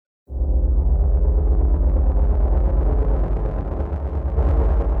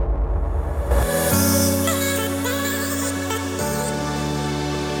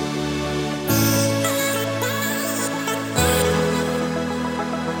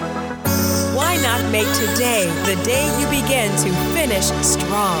Make today the day you begin to finish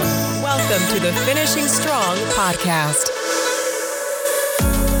strong. Welcome to the Finishing Strong podcast.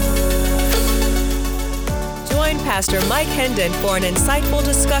 Join Pastor Mike Hendon for an insightful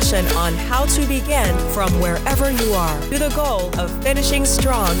discussion on how to begin from wherever you are to the goal of finishing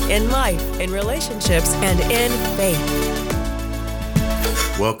strong in life, in relationships, and in faith.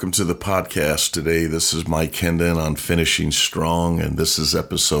 Welcome to the podcast today. This is Mike Hendon on Finishing Strong, and this is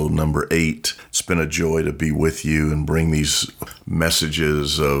episode number 8. It's been a joy to be with you and bring these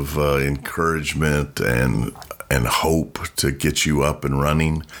messages of encouragement and hope to get you up and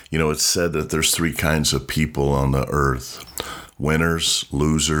running. You know, it's said that there's 3 kinds of people on the earth: winners,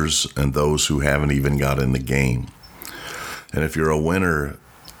 losers, and those who haven't even got in the game. And if you're a winner,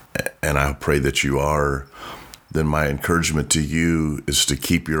 and I pray that you are, then my encouragement to you is to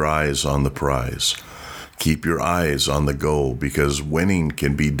keep your eyes on the prize. Keep your eyes on the goal, because winning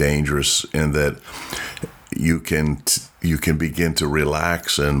can be dangerous in that you can begin to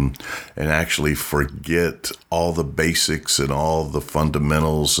relax and actually forget all the basics and all the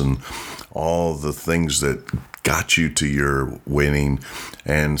fundamentals and all the things that got you to your winning,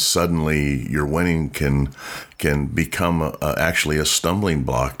 and suddenly your winning can become actually a stumbling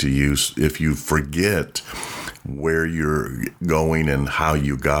block to you if you forget where you're going and how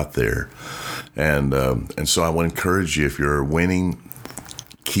you got there. And so I want to encourage you, if you're winning,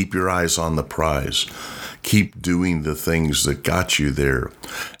 keep your eyes on the prize. Keep doing the things that got you there,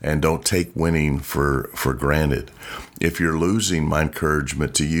 and don't take winning for granted. If you're losing, my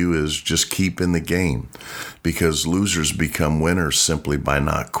encouragement to you is just keep in the game, because losers become winners simply by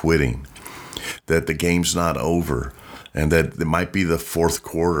not quitting. That the game's not over, and that it might be the 4th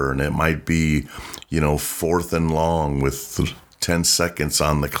quarter, and it might be, 4th and long with 10 seconds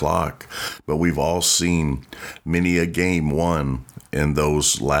on the clock. But we've all seen many a game won in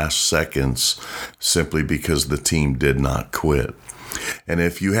those last seconds simply because the team did not quit. And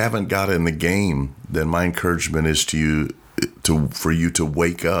if you haven't got in the game, then my encouragement is for you to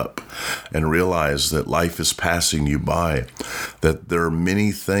wake up and realize that life is passing you by, that there are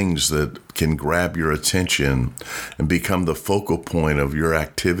many things that can grab your attention and become the focal point of your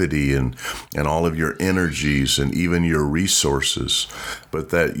activity and all of your energies and even your resources, but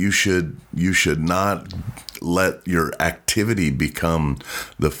that you should not let your activity become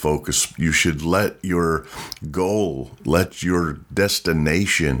the focus. You should let your goal, let your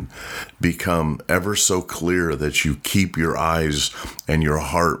destination become ever so clear that you keep your eyes and your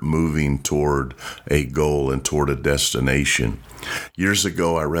heart moving toward a goal and toward a destination. Years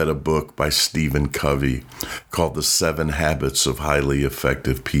ago, I read a book by Stephen Covey called The 7 Habits of Highly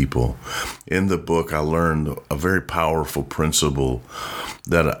Effective People. In the book, I learned a very powerful principle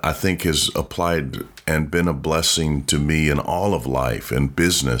that I think has applied and been a blessing to me in all of life and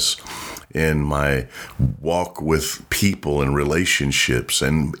business, in my walk with people and relationships,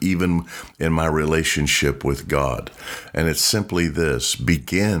 and even in my relationship with God. And it's simply this: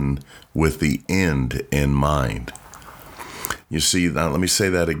 begin with the end in mind. You see, now let me say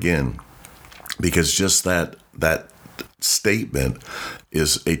that again, because just that statement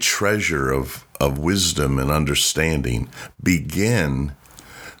is a treasure of wisdom and understanding. Begin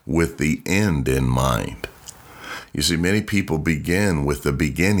with the end in mind. You see, many people begin with the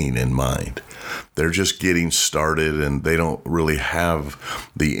beginning in mind. They're just getting started and they don't really have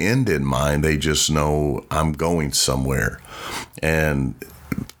the end in mind. They just know, I'm going somewhere. And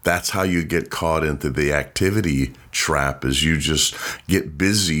that's how you get caught into the activity trap, is you just get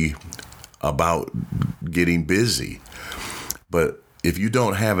busy about getting busy. But if you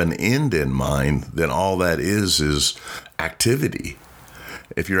don't have an end in mind, then all that is activity.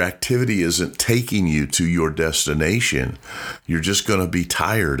 If your activity isn't taking you to your destination, you're just going to be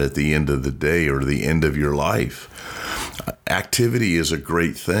tired at the end of the day or the end of your life. Activity is a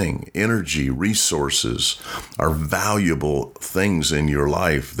great thing. Energy, resources are valuable things in your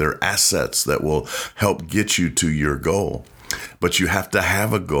life. They're assets that will help get you to your goal. But you have to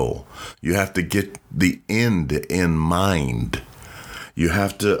have a goal. You have to get the end in mind. You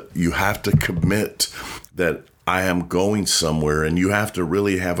have to commit that I am going somewhere, and you have to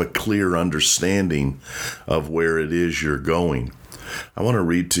really have a clear understanding of where it is you're going. I want to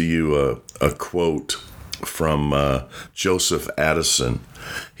read to you a quote from Joseph Addison.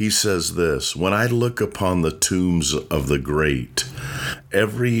 He says this: "When I look upon the tombs of the great,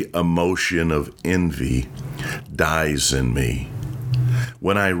 every emotion of envy dies in me.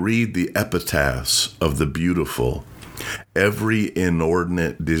 When I read the epitaphs of the beautiful, every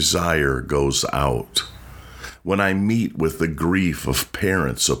inordinate desire goes out. When I meet with the grief of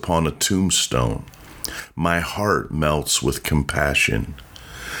parents upon a tombstone, my heart melts with compassion.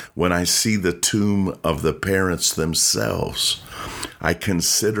 When I see the tomb of the parents themselves, I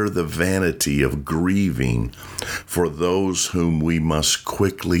consider the vanity of grieving for those whom we must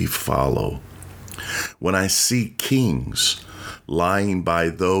quickly follow. When I see kings lying by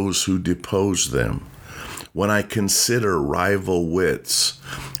those who depose them, when I consider rival wits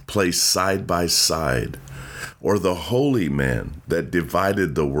placed side by side, or the holy men that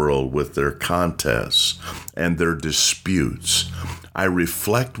divided the world with their contests and their disputes, I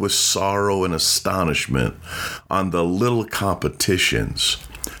reflect with sorrow and astonishment on the little competitions,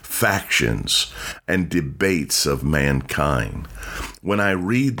 factions, and debates of mankind. When I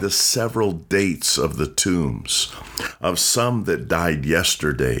read the several dates of the tombs of some that died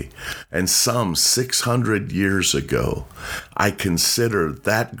yesterday and some 600 years ago, I consider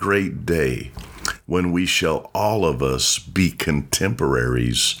that great day when we shall all of us be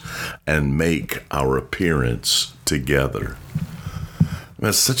contemporaries and make our appearance together.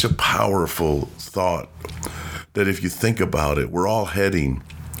 That's such a powerful thought that if you think about it, we're all heading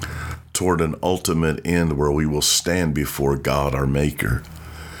toward an ultimate end where we will stand before God, our Maker.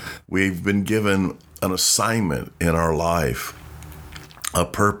 We've been given an assignment in our life, a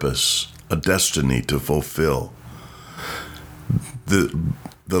purpose, a destiny to fulfill.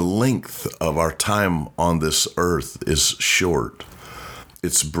 The length of our time on this earth is short.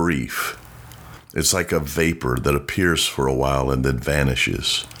 It's brief. It's like a vapor that appears for a while and then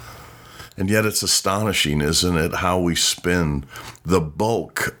vanishes. And yet it's astonishing, isn't it, how we spend the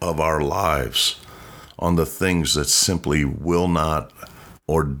bulk of our lives on the things that simply will not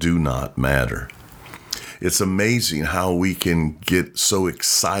or do not matter. It's amazing how we can get so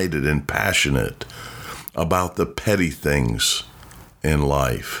excited and passionate about the petty things in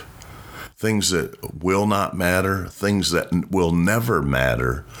life. Things that will not matter, things that will never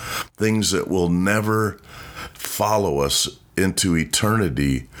matter, things that will never follow us into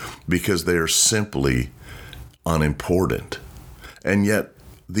eternity because they are simply unimportant. And yet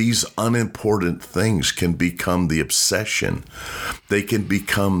these unimportant things can become the obsession. They can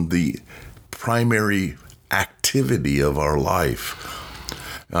become the primary activity of our life.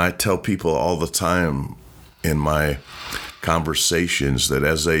 I tell people all the time in my conversations that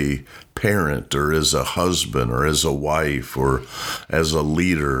as a parent or as a husband or as a wife or as a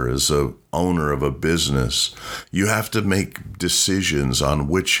leader, as a owner of a business, you have to make decisions on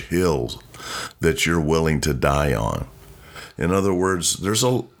which hill that you're willing to die on. In other words, there's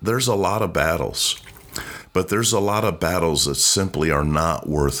a lot of battles, but there's a lot of battles that simply are not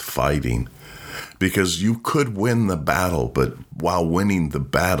worth fighting, because you could win the battle, but while winning the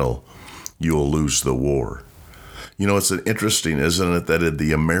battle, you'll lose the war. You know, it's interesting, isn't it, that in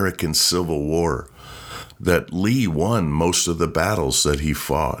the American Civil War, that Lee won most of the battles that he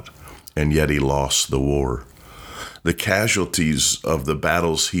fought, and yet he lost the war. The casualties of the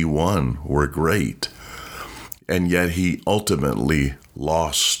battles he won were great, and yet he ultimately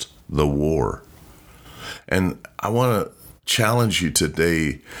lost the war. And I want to challenge you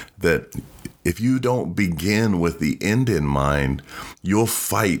today that if you don't begin with the end in mind, you'll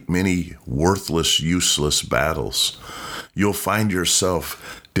fight many worthless, useless battles. You'll find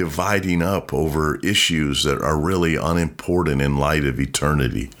yourself dividing up over issues that are really unimportant in light of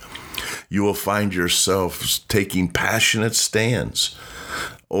eternity. You will find yourself taking passionate stands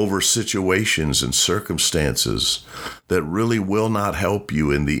over situations and circumstances that really will not help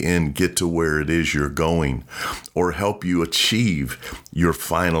you in the end get to where it is you're going or help you achieve your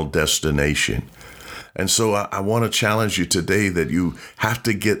final destination. And so I want to challenge you today that you have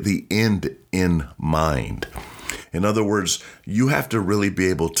to get the end in mind. In other words, you have to really be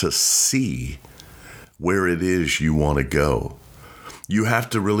able to see where it is you want to go. You have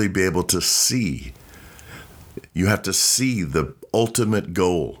to really be able to see. You have to see the ultimate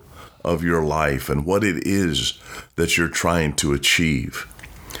goal of your life and what it is that you're trying to achieve.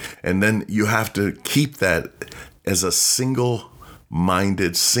 And then you have to keep that as a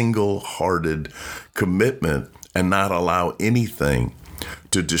single-minded, single-hearted commitment and not allow anything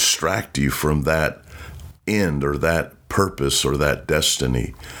to distract you from that end or that purpose or that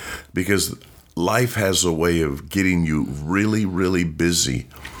destiny. Because life has a way of getting you really, really busy,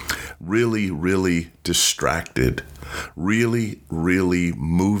 really, really distracted, really, really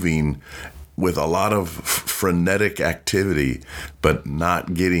moving with a lot of frenetic activity, but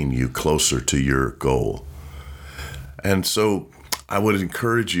not getting you closer to your goal. And so I would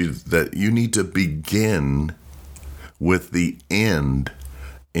encourage you that you need to begin with the end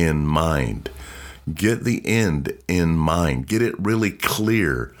in mind. Get the end in mind. Get it really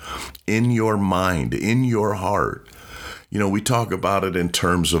clear in your mind, in your heart. You know, we talk about it in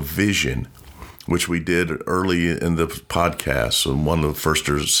terms of vision. which we did early in the podcast in one of the first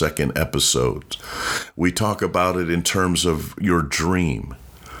or second episodes. We talk about it in terms of your dream.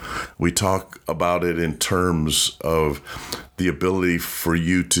 We talk about it in terms of the ability for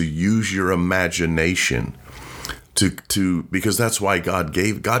you to use your imagination to because that's why God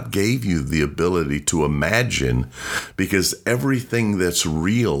gave you the ability to imagine, because everything that's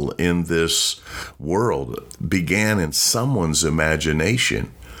real in this world began in someone's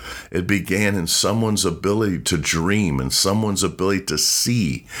imagination. It began in someone's ability to dream and someone's ability to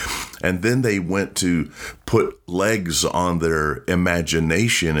see. And then they went to put legs on their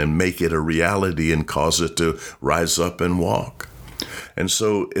imagination and make it a reality and cause it to rise up and walk. And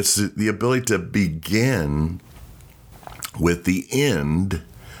so it's the ability to begin with the end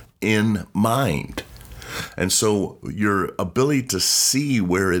in mind. And so your ability to see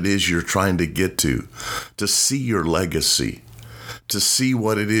where it is you're trying to get to see your legacy, to see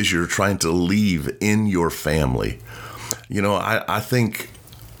what it is you're trying to leave in your family. You know, I think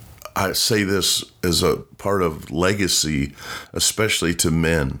I say this as a part of legacy, especially to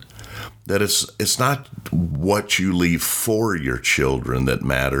men, that it's not what you leave for your children that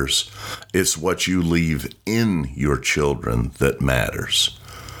matters. It's what you leave in your children that matters.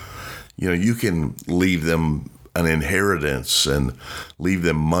 You know, you can leave them an inheritance and leave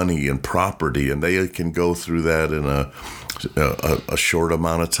them money and property, and they can go through that in a short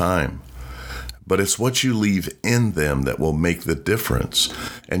amount of time. But it's what you leave in them that will make the difference.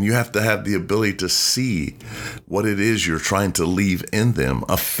 And you have to have the ability to see what it is you're trying to leave in them.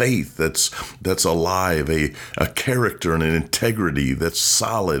 A faith that's alive, a character and an integrity that's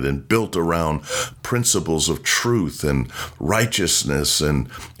solid and built around principles of truth and righteousness and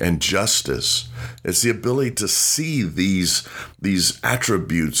justice. It's the ability to see these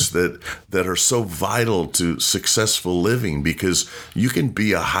attributes that are so vital to successful living, because you can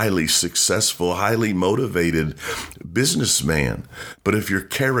be a highly successful, highly motivated businessman, but if your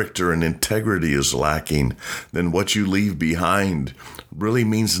character and integrity is lacking, then what you leave behind really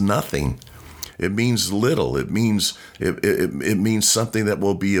means nothing. It means little. It means it means something that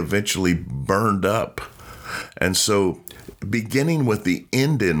will be eventually burned up. And so beginning with the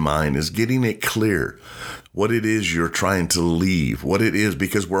end in mind is getting it clear what it is you're trying to leave, what it is,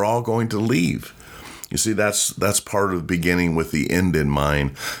 because we're all going to leave. You see, that's part of beginning with the end in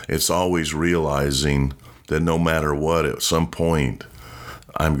mind. It's always realizing that no matter what, at some point,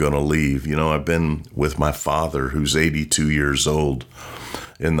 I'm going to leave. You know, I've been with my father, who's 82 years old,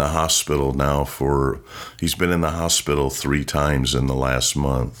 in the hospital now he's been in the hospital 3 times in the last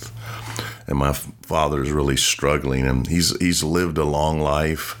month. And my father's really struggling, and he's lived a long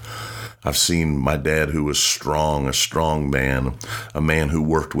life. I've seen my dad, who was a strong man, a man who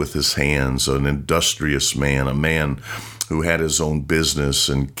worked with his hands, an industrious man, a man who had his own business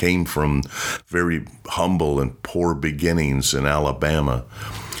and came from very humble and poor beginnings in Alabama,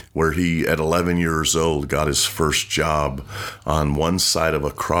 where he, at 11 years old, got his first job on one side of a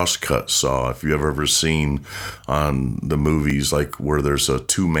crosscut saw. If you've ever seen on the movies, like where there's a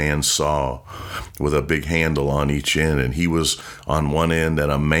 2-man saw with a big handle on each end, and he was on one end and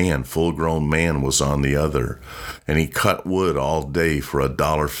a man, full-grown man, was on the other. And he cut wood all day for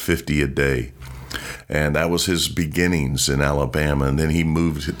 $1.50 a day. And that was his beginnings in Alabama. And then he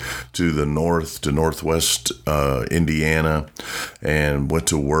moved to the northwest Indiana, and went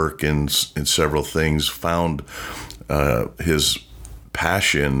to work in several things, found his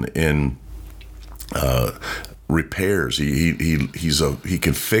passion in repairs. He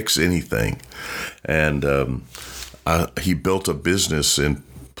can fix anything. And he built a business in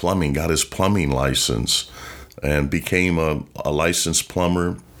plumbing, got his plumbing license, and became a licensed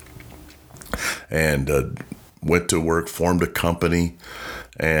plumber. And went to work, formed a company,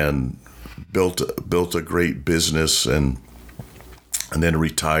 and built a great business, and then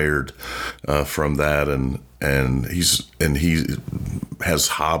retired from that. And he has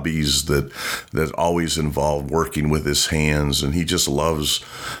hobbies that always involve working with his hands, and he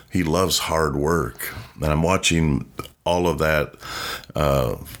loves hard work. And I'm watching all of that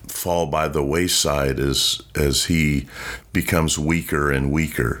fall by the wayside as he becomes weaker and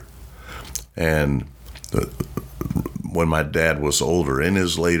weaker. And when my dad was older, in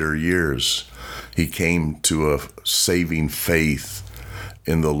his later years, he came to a saving faith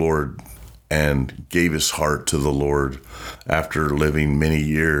in the Lord and gave his heart to the Lord after living many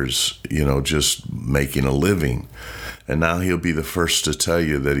years, just making a living. And now he'll be the first to tell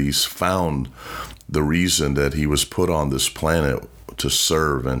you that he's found the reason that he was put on this planet, to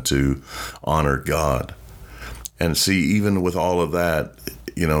serve and to honor God. And see, even with all of that,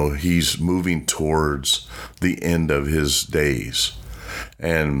 he's moving towards the end of his days.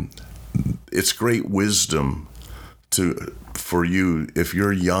 And it's great wisdom for you. If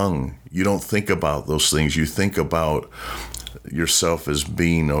you're young, you don't think about those things. You think about yourself as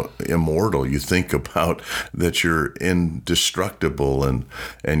being immortal. You think about that you're indestructible, and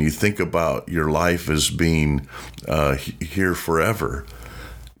you think about your life as being here forever.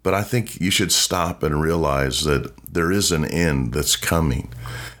 But I think you should stop and realize that there is an end that's coming.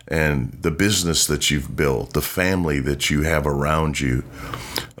 And the business that you've built, the family that you have around you,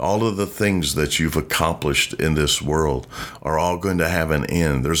 all of the things that you've accomplished in this world are all going to have an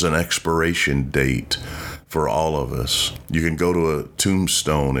end. There's an expiration date for all of us. You can go to a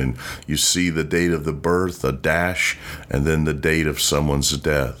tombstone and you see the date of the birth, a dash, and then the date of someone's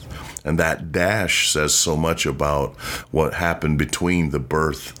death. And that dash says so much about what happened between the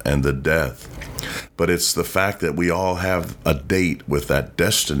birth and the death. But it's the fact that we all have a date with that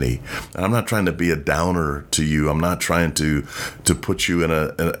destiny. And I'm not trying to be a downer to you. I'm not trying to put you in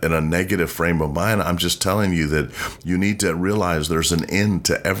a negative frame of mind. I'm just telling you that you need to realize there's an end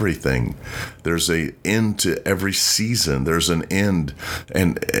to everything. There's an end to every season. There's an end.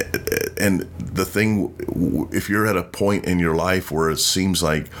 And the thing, if you're at a point in your life where it seems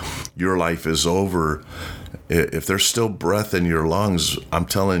like your life is over, if there's still breath in your lungs, I'm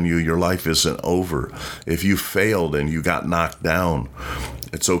telling you, your life isn't over. If you failed and you got knocked down,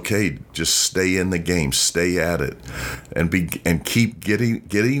 it's okay. Just stay in the game, stay at it, and keep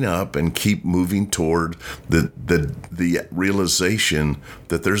getting up and keep moving toward the realization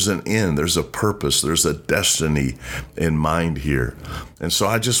that there's an end, there's a purpose, there's a destiny in mind here. And so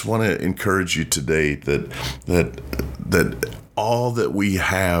I just want to encourage you today that all that we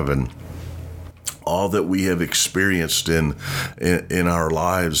have and all that we have experienced in our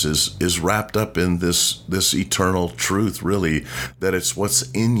lives is wrapped up in this eternal truth, really, that it's what's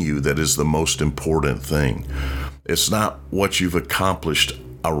in you that is the most important thing. It's not what you've accomplished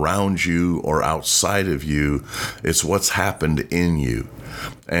around you or outside of you. It's what's happened in you.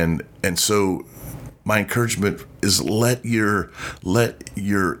 And so my encouragement is let your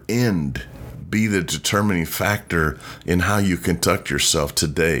end be the determining factor in how you conduct yourself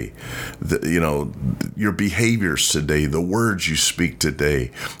today. Your behaviors today, the words you speak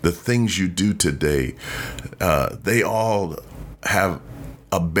today, the things you do today, they all have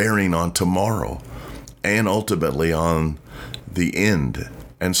a bearing on tomorrow and ultimately on the end.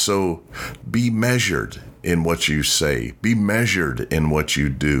 And so be measured in what you say. Be measured in what you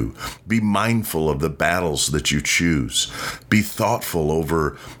do. Be mindful of the battles that you choose. Be thoughtful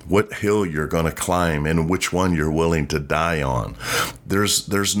over what hill you're going to climb and which one you're willing to die on.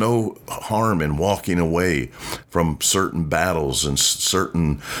 There's no harm in walking away from certain battles and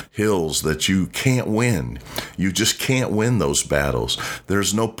certain hills that you can't win. You just can't win those battles.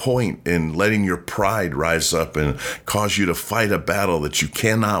 There's no point in letting your pride rise up and cause you to fight a battle that you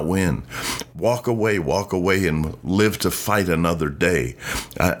cannot win. Walk away and live to fight another day.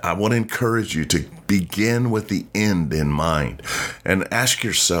 I want to encourage you to begin with the end in mind and ask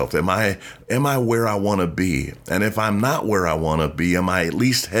yourself, am I where I want to be? And if I'm not where I want to be, am I at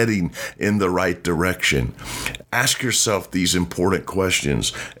least heading in the right direction? Ask yourself these important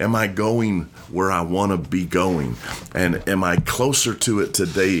questions. Am I going where I want to be going? And am I closer to it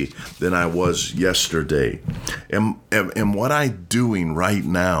today than I was yesterday? Am what I'm doing right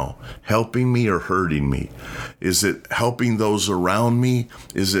now helping me or hurting me? Is it helping those around me?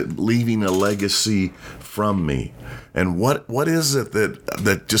 Is it leaving a legacy from me? And what is it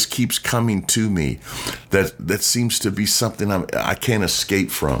that just keeps coming to me that seems to be something I can't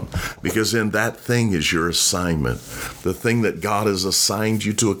escape from? Because in that thing is your assignment, the thing that God has assigned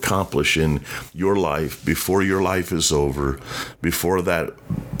you to accomplish in your life before your life is over, before that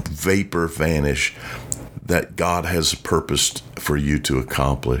vapor vanish that God has purposed for you to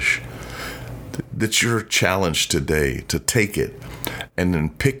accomplish. That's your challenge today, to take it and then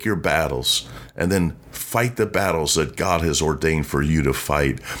pick your battles and then fight the battles that God has ordained for you to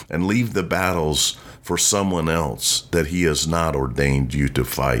fight, and leave the battles for someone else that He has not ordained you to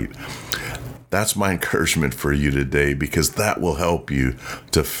fight. That's my encouragement for you today, because that will help you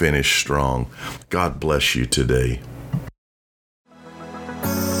to finish strong. God bless you today.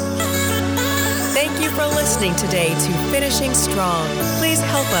 Thank you for listening today to Finishing Strong. Please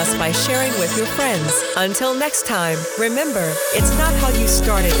help us by sharing with your friends. Until next time, remember, it's not how you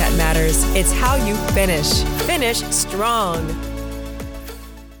started that matters, it's how you finish. Finish strong.